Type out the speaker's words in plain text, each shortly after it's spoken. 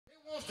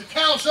wants to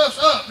callous us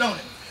up, don't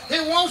it? He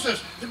wants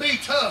us to be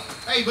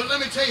tough. Hey, but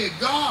let me tell you,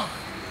 God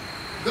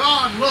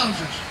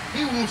loves us.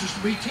 He wants us to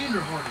be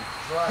tenderhearted.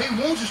 Right. He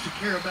wants us to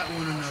care about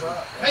one another.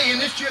 Right. Hey,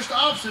 and it's just the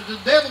opposite. The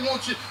devil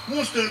wants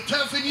to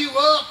toughen you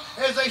up,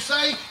 as they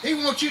say. He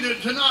wants you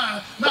to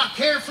not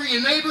care for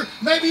your neighbor,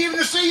 maybe even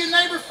to see your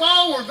neighbor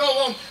fall or go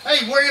on.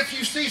 Hey, where if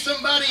you see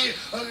somebody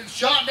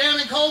shot down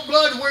in cold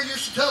blood, where you're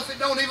so tough it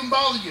don't even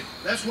bother you.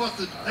 That's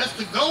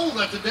the goal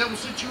that the devil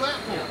sets you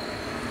out for.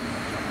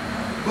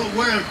 But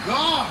where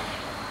God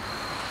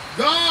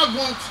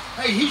wants,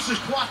 hey, he's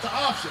just quite the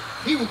opposite.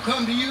 He will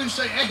come to you and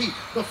say, hey,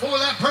 before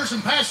that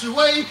person passes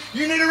away,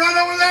 you need to run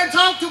over there and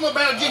talk to them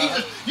about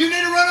Jesus. You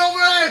need to run over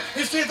there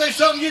and see if there's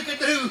something you can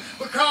do,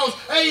 because,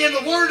 hey, and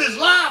the word is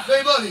life,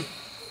 hey, buddy.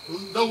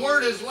 The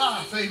word is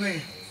life,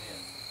 amen.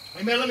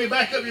 Amen. Let me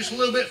back up just a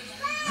little bit.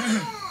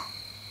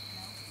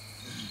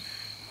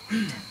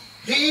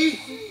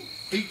 He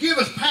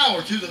giveth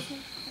power to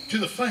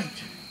the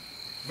faint.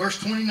 Verse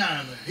 29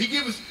 there. He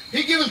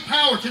giveth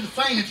power to the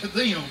faint and to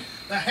them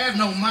that have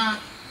no might.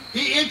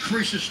 He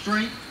increases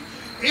strength.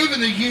 Even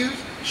the youth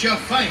shall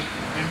faint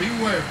and be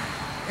weary,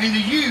 and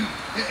the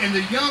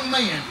young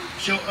man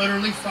shall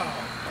utterly fall.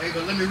 Hey,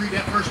 but let me read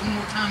that verse one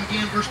more time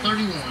again, verse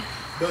 31.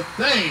 But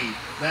they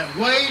that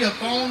wait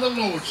upon the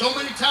Lord. So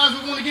many times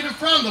we want to get in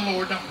front of the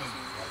Lord, don't we?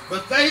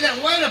 But they that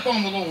wait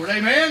upon the Lord,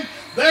 amen?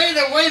 They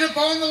that wait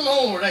upon the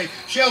Lord, they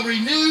shall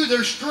renew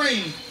their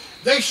strength.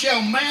 They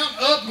shall mount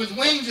up with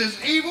wings as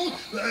eagles.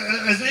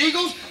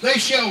 They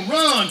shall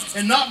run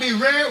and not be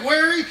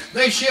weary.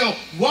 They shall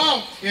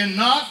walk and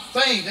not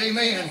faint.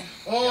 Amen.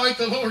 Oh, ain't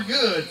the Lord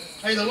good?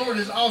 Hey, the Lord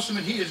is awesome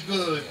and He is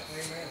good.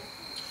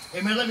 Amen.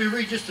 Amen. Let me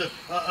read just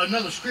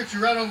another scripture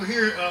right over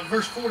here,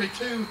 verse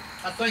 42.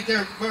 I think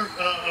there,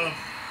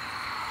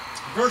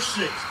 verse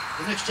 6.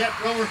 The next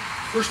chapter over,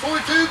 verse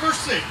 42, verse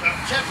 6.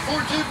 Chapter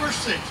 42, verse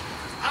 6.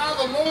 I,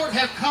 the Lord,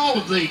 have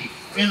called thee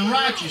in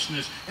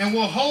righteousness, and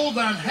will hold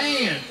thine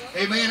hand.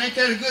 Amen. Ain't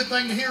that a good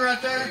thing to hear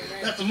right there?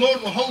 That the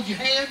Lord will hold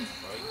your hand?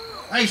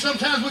 Hey,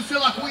 sometimes we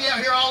feel like we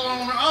out here all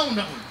on our own,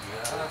 don't we?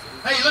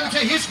 Hey, let me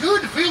tell you, it's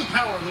good to feel the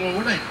power of the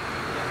Lord, ain't it?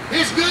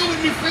 It's good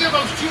when you feel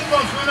those chill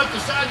bumps run up the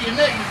side of your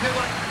neck and feel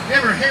like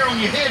every hair on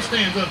your head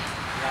stands up.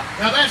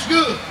 Now that's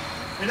good.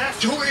 And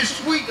that's sure is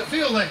sweet to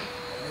feel that.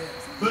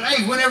 But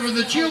hey, whenever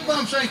the chill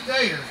bumps ain't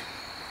there,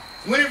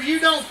 whenever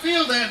you don't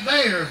feel that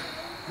there,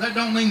 that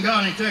don't mean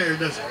God ain't there,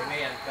 does it?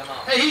 Amen. Come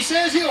on. Hey, He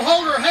says He'll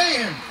hold our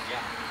hand. Yeah.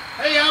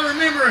 Hey, I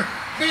remember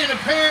being a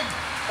parent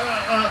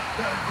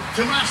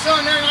to my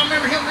son there, and I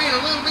remember him being a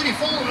little bitty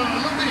fella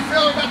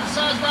about the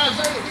size of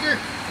Isaiah here,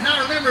 and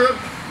I remember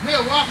me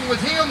walking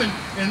with him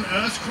and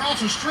us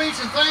crossing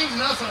streets and things,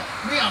 and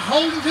me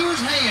holding to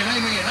his hand.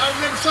 Amen. I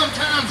remember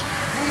sometimes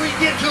when we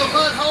get to a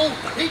mud hole,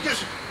 he'd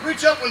just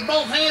reach up with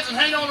both hands and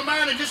hang on to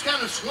mine and just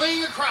kind of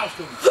swing across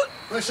them.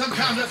 But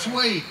sometimes that's the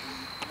way.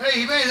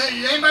 Hey, man,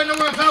 anybody know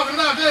what I'm talking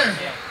about there?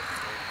 Yeah.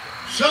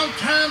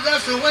 Sometimes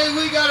that's the way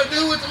we got to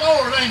do with the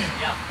Lord, ain't it?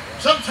 Yeah.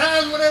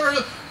 Sometimes whenever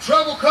the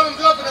trouble comes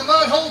up and the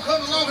mud hole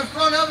comes along in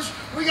front of us,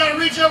 we got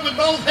to reach up with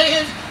both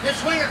hands and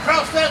swing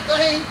across that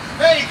thing.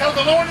 Hey, because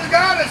the Lord has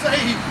got us.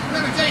 Hey,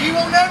 let me tell you, He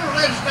won't never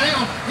let us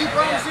down. He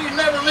promised He'd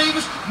never leave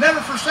us, never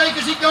forsake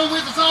us. He'd go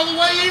with us all the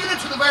way, even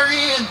to the very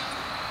end.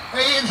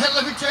 Hey, and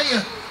let me tell you,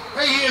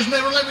 hey, He has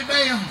never let me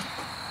down.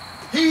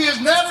 He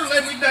has never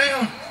let me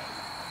down.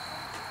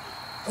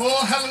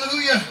 Oh,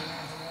 hallelujah.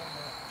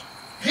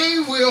 He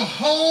will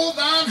hold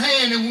thine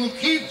hand and will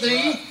keep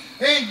thee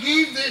and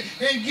give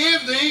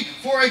thee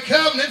for a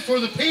covenant for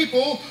the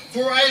people,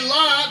 for a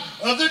light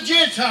of the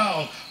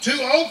Gentiles, to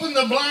open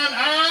the blind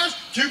eyes,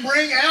 to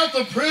bring out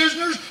the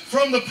prisoners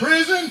from the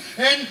prison,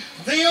 and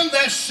them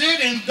that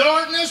sit in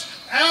darkness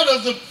out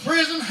of the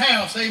prison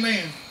house.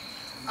 Amen.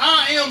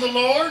 I am the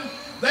Lord,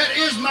 that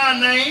is my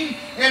name,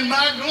 and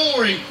my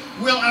glory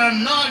will I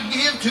not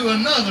give to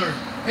another.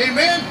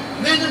 Amen.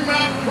 Neither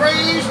my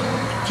praise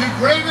to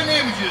graven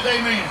images.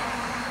 Amen.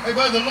 Hey,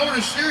 brother, the Lord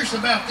is serious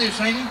about this,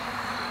 ain't He?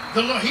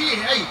 The Lord, He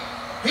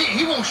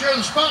won't share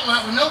the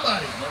spotlight with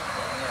nobody.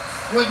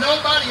 With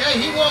nobody.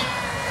 Hey, He won't.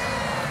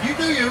 You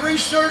do your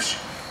research.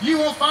 You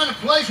won't find a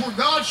place where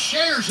God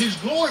shares His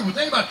glory with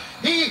anybody.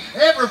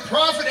 Every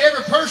prophet,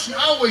 every person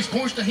always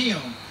points to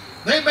Him.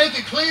 They make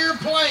it clear and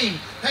plain.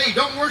 Hey,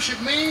 don't worship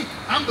me.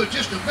 I'm but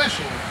just a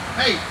vessel.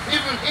 Hey,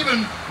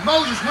 even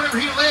Moses, whenever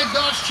he led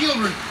God's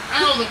children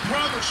out of the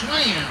promised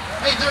land,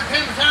 hey, there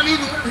came a time,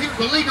 even whenever he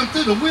would lead them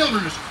through the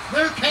wilderness,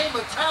 there came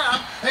a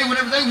time, hey,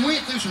 whenever they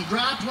went through some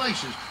dry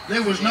places,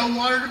 there was no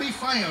water to be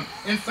found.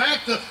 In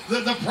fact, the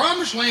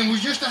promised land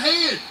was just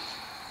ahead.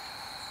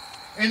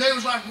 And they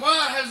was like,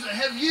 why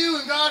have you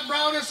and God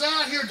brought us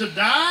out here to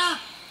die?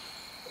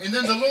 And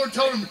then the Lord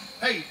told them,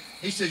 hey,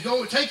 He says,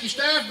 go take your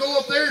staff, go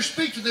up there and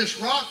speak to this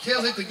rock,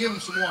 tell it to give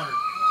them some water.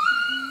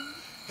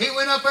 He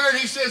went up there and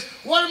he says,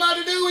 what am I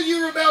to do with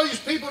you rebellious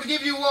people to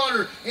give you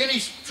water? And he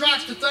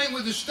strikes the thing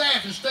with his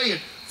staff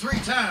instead 3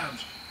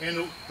 times.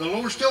 And the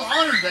Lord still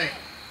honored that.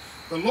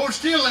 The Lord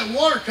still let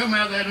water come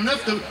out of that,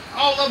 enough to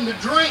all of them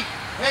to drink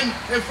and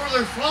for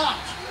their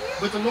flocks.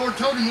 But the Lord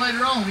told him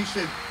later on, he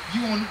said,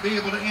 you won't be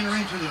able to enter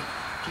into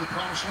the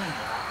promised land.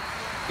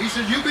 He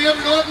said, you'll be able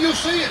to go up and you'll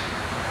see it.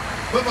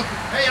 But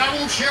hey, I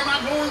won't share my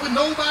glory with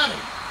nobody.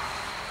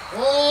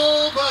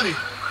 Oh, buddy.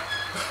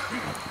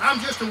 I'm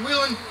just a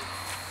willing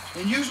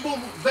and usable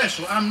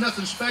vessel. I'm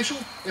nothing special.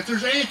 If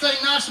there's anything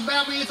nice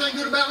about me, anything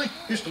good about me,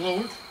 it's the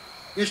Lord.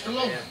 It's the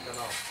Lord. Yeah,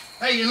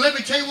 hey, and let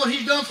me tell you what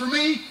he's done for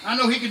me. I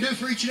know he can do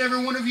for each and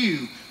every one of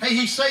you. Hey,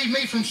 he saved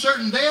me from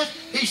certain death.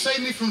 He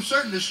saved me from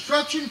certain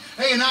destruction.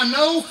 Hey, and I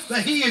know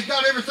that he has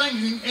got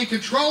everything in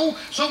control.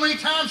 So many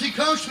times he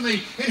comes to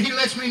me and he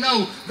lets me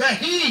know that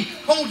he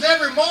holds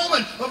every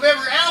moment of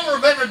every hour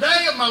of every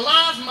day of my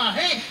life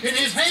in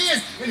his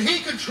hands. And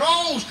he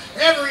controls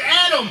every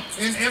atom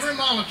and every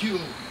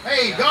molecule.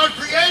 Hey, God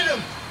created them.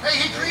 Hey,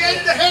 he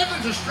created the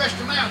heavens and stretched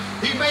them out.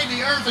 He made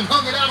the earth and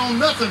hung it out on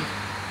nothing.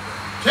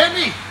 Tell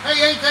me,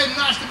 hey, ain't that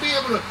nice to be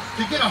able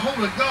to get a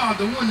hold of God,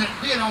 the one that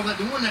did all that,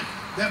 the one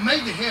that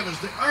made the heavens,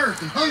 the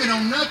earth, and hung it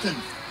on nothing.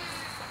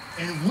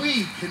 And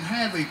we can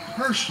have a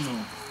personal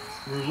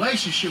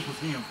relationship with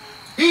him.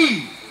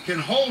 He can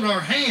hold our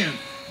hand.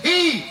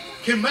 He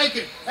can make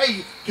it,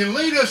 hey, can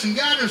lead us and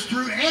guide us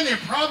through any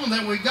problem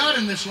that we got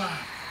in this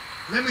life.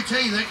 Let me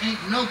tell you, there ain't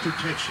no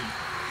protection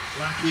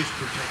like his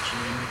protection.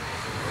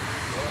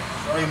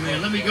 Amen.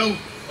 Amen. Let me go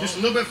just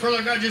a little bit further.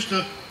 I got just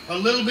a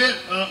little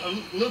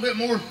bit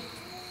more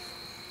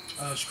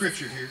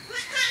scripture here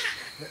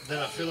that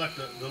I feel like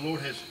the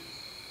Lord has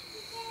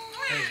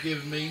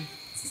given me.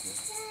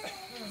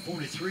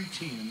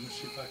 43:10. Let's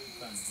see if I can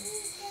find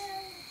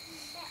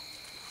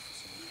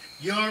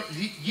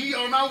it. Ye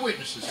are my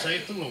witnesses,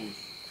 saith the Lord,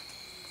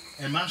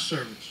 and my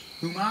servants,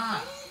 whom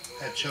I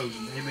have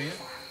chosen. Amen.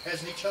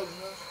 Hasn't he chosen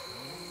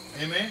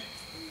us? Amen.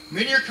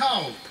 Many are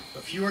called,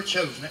 but few are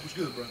chosen. That was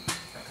good, brother.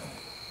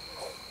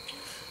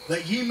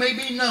 That ye may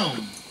be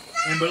known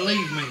and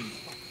believe me,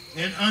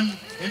 and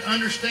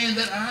understand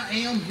that I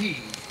am he.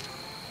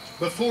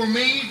 Before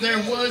me there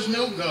was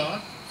no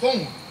God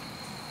formed.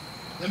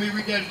 Let me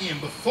read that again.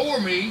 Before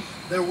me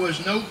there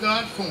was no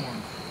God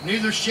formed,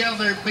 neither shall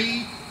there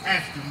be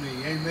after me.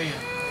 Amen.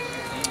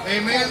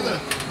 Amen.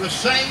 The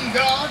same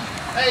God,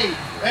 hey,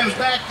 that was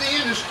back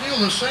then is still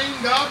the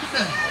same God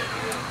today.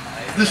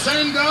 The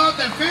same God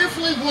that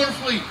fearfully,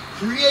 wonderfully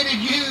created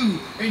you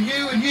and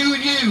you and you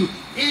and you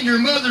in your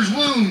mother's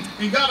womb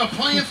and got a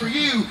plan for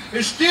you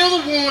is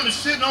still the one that's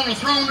sitting on the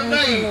throne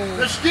today.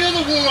 That's still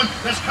the one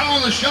that's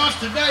calling the shots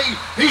today.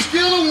 He's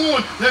still the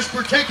one that's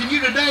protecting you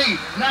today.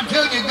 And I'm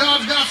telling you,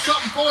 God's got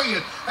something for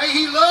you. Hey,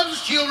 he loves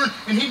his children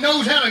and he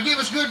knows how to give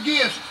us good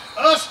gifts.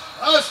 Us,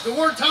 the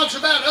word talks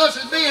about us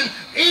as being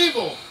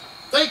evil.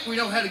 Think we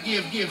know how to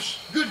give gifts,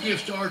 good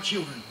gifts to our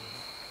children.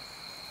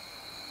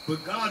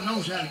 But God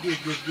knows how to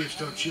give good gifts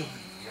to our children.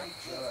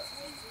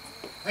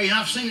 Hey, and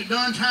I've seen it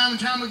done time and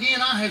time again.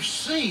 I have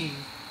seen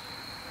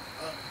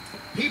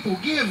people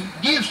give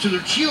gifts to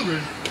their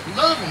children,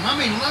 love them. I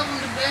mean, love them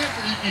to death,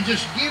 and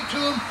just give to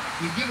them.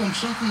 You give them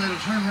something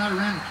that'll turn right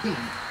around and kill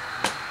them.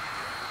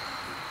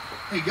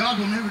 Hey, God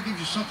will never give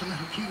you something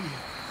that'll kill you.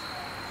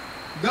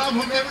 God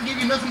will never give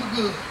you nothing but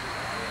good.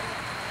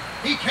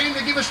 He came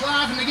to give us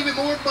life and to give it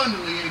more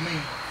abundantly.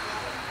 Amen.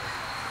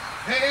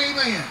 Hey,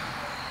 amen.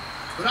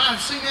 But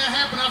I've seen that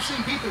happen. I've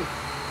seen people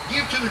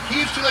give to their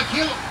kids till they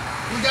kill them.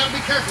 We got to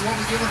be careful what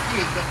we give our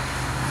kids.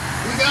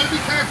 We got to be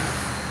careful.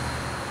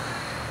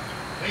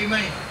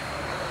 Amen.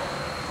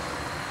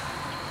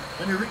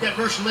 Let me read that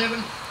verse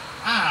 11.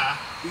 I,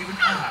 even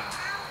I,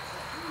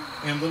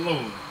 am the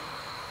Lord,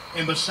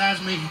 and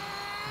besides me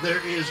there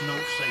is no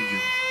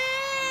Savior.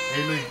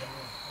 Amen.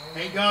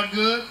 Ain't God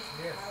good?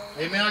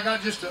 Amen. I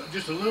got just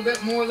a little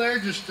bit more there.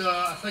 Just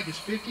I think it's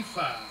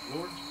 55.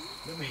 Lord,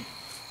 let me.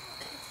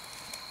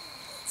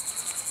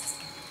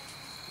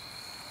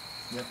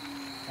 Yep.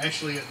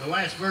 Actually, the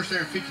last verse there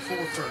in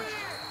 54 first.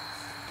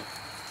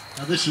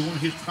 Now, this is one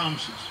of his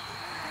promises.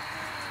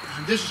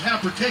 And this is how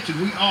protected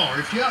we are.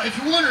 If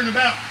you're wondering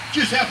about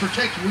just how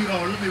protected we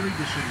are, let me read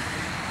this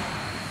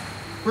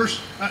to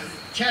you.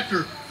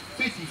 Chapter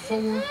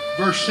 54,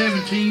 verse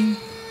 17.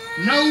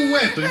 No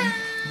weapon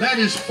that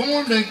is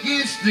formed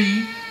against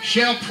thee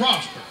shall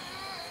prosper.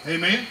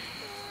 Amen.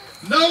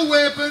 No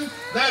weapon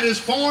that is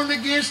formed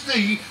against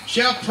thee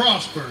shall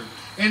prosper.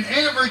 And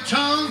every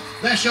tongue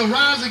that shall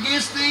rise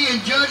against thee in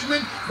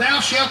judgment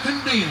thou shalt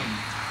condemn.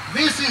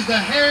 This is the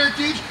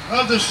heritage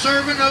of the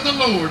servant of the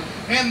Lord,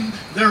 and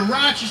their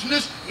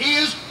righteousness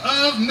is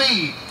of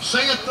me,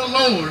 saith the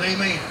Lord.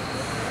 Amen.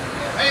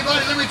 Hey,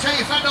 buddy, let me tell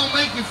you, if I don't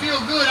make you feel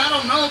good, I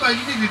don't know about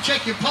you. You need to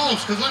check your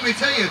pulse, because let me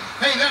tell you,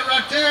 hey, that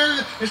right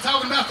there is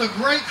talking about the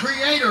great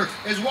Creator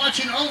is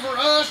watching over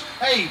us.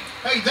 Hey,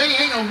 they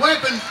ain't a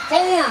weapon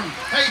formed,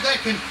 hey,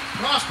 that can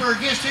prosper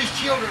against his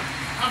children.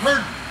 I've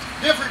heard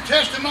different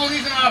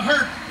testimonies, and I've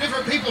heard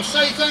different people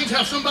say things,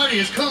 how somebody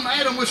has come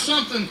at them with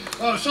something,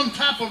 some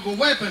type of a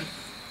weapon.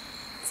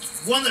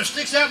 One that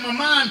sticks out in my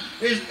mind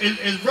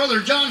is Brother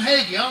John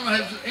Hagee. I don't know,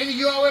 have any of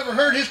you all ever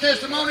heard his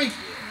testimony?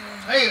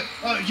 Hey,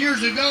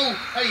 years ago,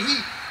 hey,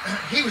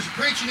 he was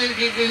preaching in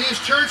his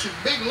church, a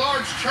big,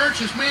 large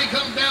church. This man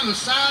comes down the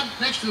side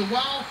next to the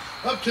wall,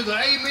 up to the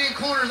amen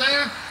corner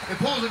there and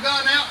pulls a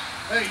gun out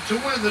to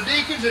one of the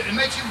deacons and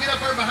makes him get up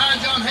there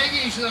behind John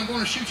Hagee. He says, I'm going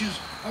to shoot you.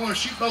 I want to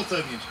shoot both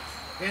of you.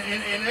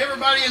 And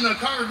everybody in the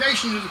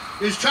congregation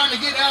is trying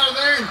to get out of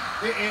there,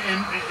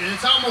 and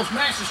it's almost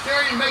mass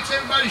hysteria. He makes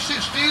everybody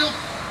sit still.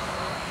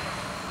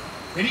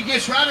 And he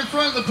gets right in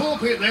front of the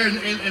pulpit there,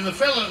 and the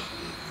fellow,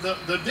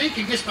 the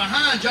deacon gets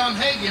behind John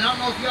Hagee. And I don't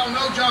know if y'all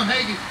know John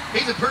Hagee.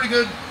 He's a pretty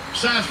good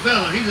sized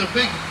fella. He's a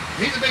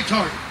big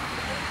target.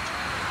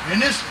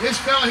 And this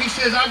fella, he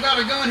says, I've got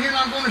a gun here and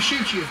I'm going to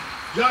shoot you.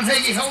 John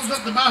Hagee holds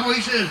up the Bible.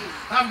 He says,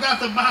 I've got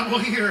the Bible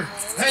here.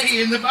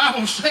 Hey, and the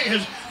Bible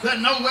says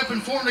that no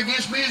weapon formed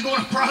against me is going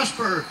to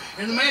prosper.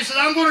 And the man said,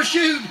 I'm going to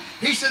shoot.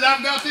 He said,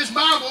 I've got this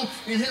Bible.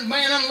 And his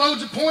man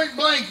unloads a point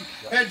blank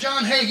at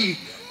John Hagee.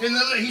 And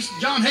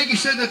John Hagee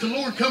said that the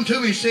Lord come to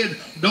me and said,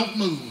 don't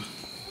move.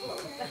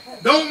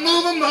 Don't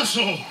move a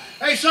muscle.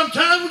 Hey,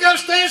 sometimes we got to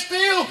stand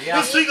still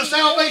and see the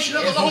salvation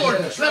of the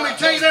Lord. Let me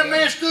tell you, that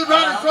man stood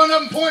right in front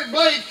of him point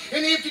blank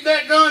and emptied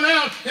that gun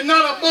out and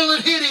not a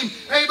bullet hit him.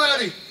 Hey,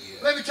 buddy,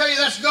 let me tell you,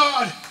 that's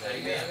God.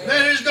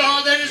 That is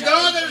God. That is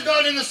God. That is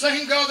God. And the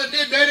same God that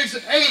did that is,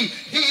 hey,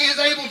 He is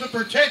able to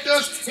protect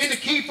us and to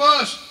keep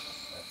us.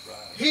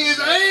 He is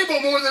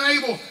able, more than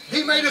able.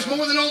 He made us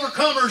more than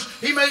overcomers.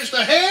 He made us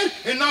the head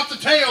and not the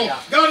tail.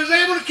 God is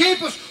able to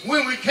keep us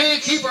when we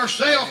can't keep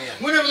ourselves.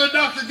 Whenever the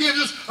doctor gives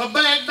us a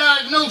bad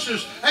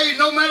diagnosis, hey,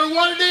 no matter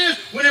what it is,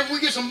 whenever we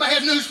get some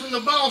bad news from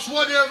the boss,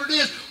 whatever it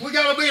is, we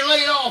got to be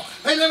laid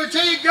off. Hey, let me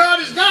tell you, God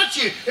has got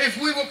you if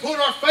we will put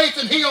our faith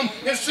in Him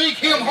and seek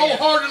Him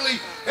wholeheartedly.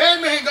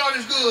 Amen. God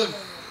is good.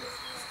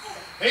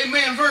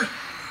 Amen.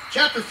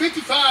 Chapter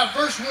 55,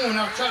 verse 1.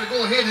 I'll try to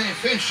go ahead and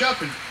finish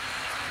up, and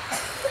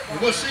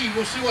we'll see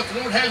what the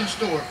Lord has in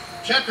store.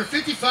 Chapter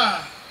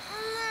 55.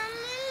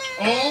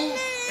 Oh,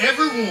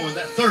 everyone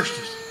that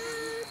thirsteth,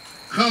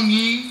 come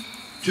ye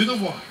to the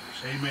waters.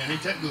 Amen.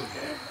 Ain't that good?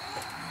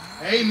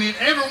 Amen.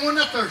 Everyone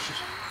that thirsteth.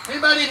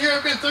 Anybody in here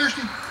ever been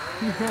thirsty?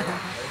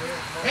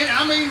 And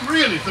I mean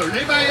really thirsty.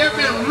 Anybody ever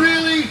been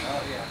really,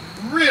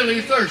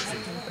 really thirsty?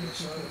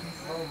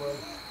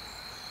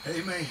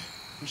 Amen.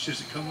 He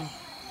says, come on.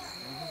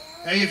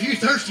 Hey, if you're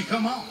thirsty,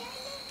 come on.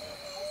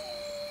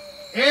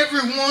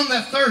 Everyone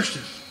that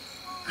thirsteth,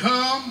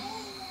 come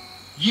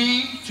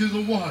ye to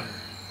the water.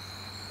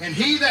 And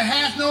he that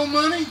hath no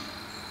money,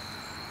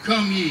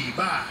 come ye,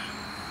 buy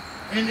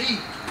and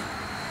eat.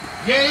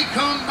 Yea,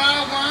 come buy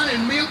wine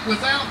and milk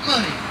without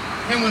money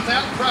and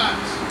without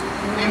price.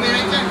 Amen.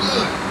 Ain't that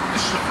good?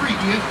 This is a free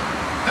gift.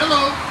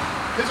 Hello.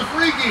 It's a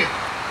free gift.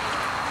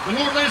 The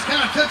Lord let us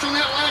kind of touch on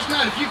that last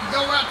night. If you could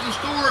go out to the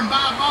store and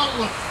buy a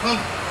bottle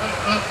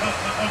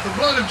of the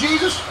blood of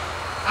Jesus,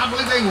 I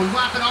believe they would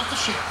wipe it off the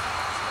shelf.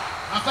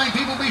 I think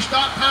people be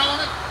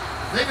stockpiling it.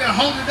 They've been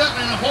holding it up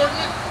and hoarding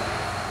it.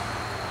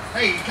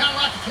 Hey, kind of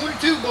like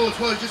the 22 bullets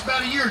was just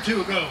about a year or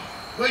two ago.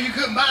 Well, you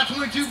couldn't buy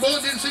 22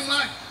 bullets. Didn't seem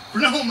like for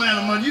no amount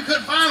of money. You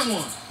couldn't find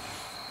one.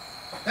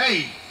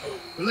 Hey,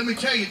 but let me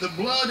tell you, the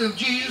blood of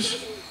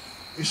Jesus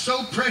is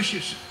so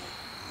precious.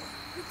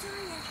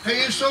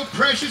 Hey, it's so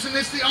precious, and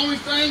it's the only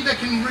thing that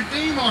can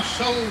redeem our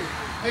soul.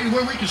 Hey,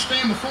 where we can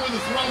stand before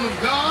the throne of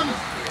God.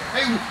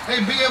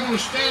 Hey, be able to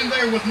stand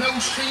there with no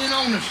sin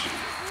on us.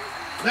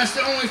 That's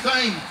the only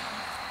thing.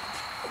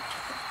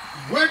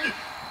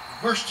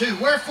 Verse 2,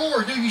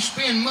 wherefore do you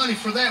spend money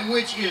for that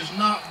which is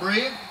not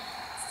bread,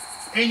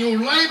 and your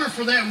labor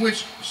for that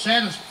which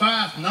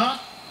satisfieth not?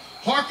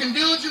 Hearken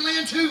diligently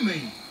unto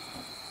me,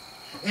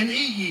 and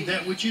eat ye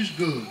that which is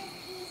good,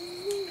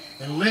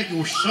 and let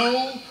your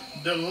soul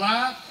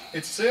delight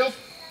itself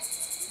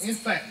in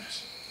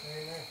fatness.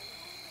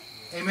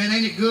 Amen.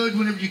 Ain't it good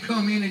whenever you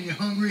come in and you're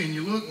hungry and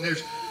you look and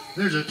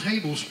there's a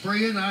table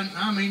spread.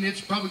 I mean,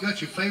 it's probably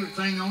got your favorite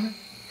thing on it.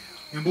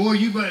 And boy,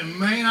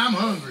 man, I'm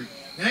hungry.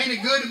 And ain't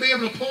it good to be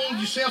able to pull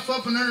yourself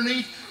up and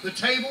underneath the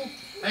table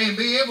and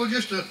be able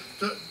just to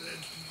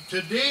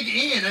dig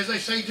in, as they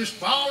say, just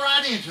fall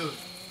right into it.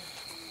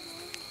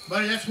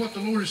 Buddy, that's what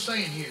the Lord is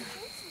saying here.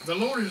 The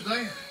Lord is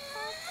there.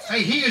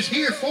 Hey, He is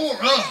here for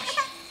us.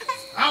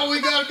 All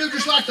we got to do,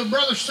 just like the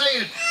brother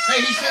said,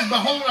 hey, he says,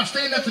 behold, I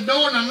stand at the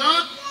door and I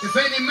knock. If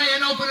any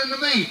man open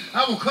unto me,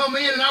 I will come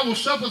in and I will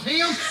sup with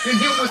him and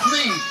him with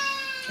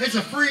me. It's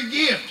a free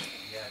gift.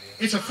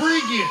 It's a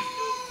free gift.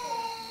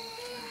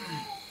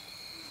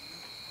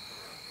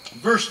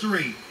 Verse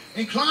 3,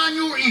 incline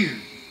your ear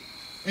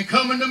and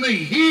come unto me.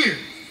 Hear,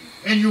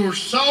 and your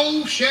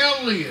soul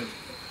shall live.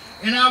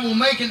 And I will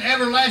make an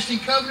everlasting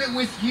covenant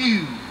with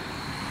you.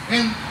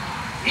 And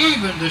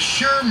even the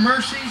sure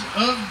mercies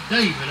of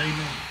David.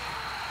 Amen.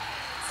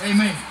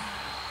 Amen.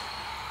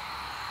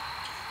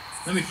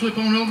 Let me flip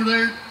on over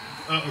there,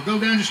 or go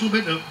down just a little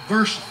bit to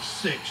verse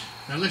 6.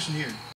 Now listen here.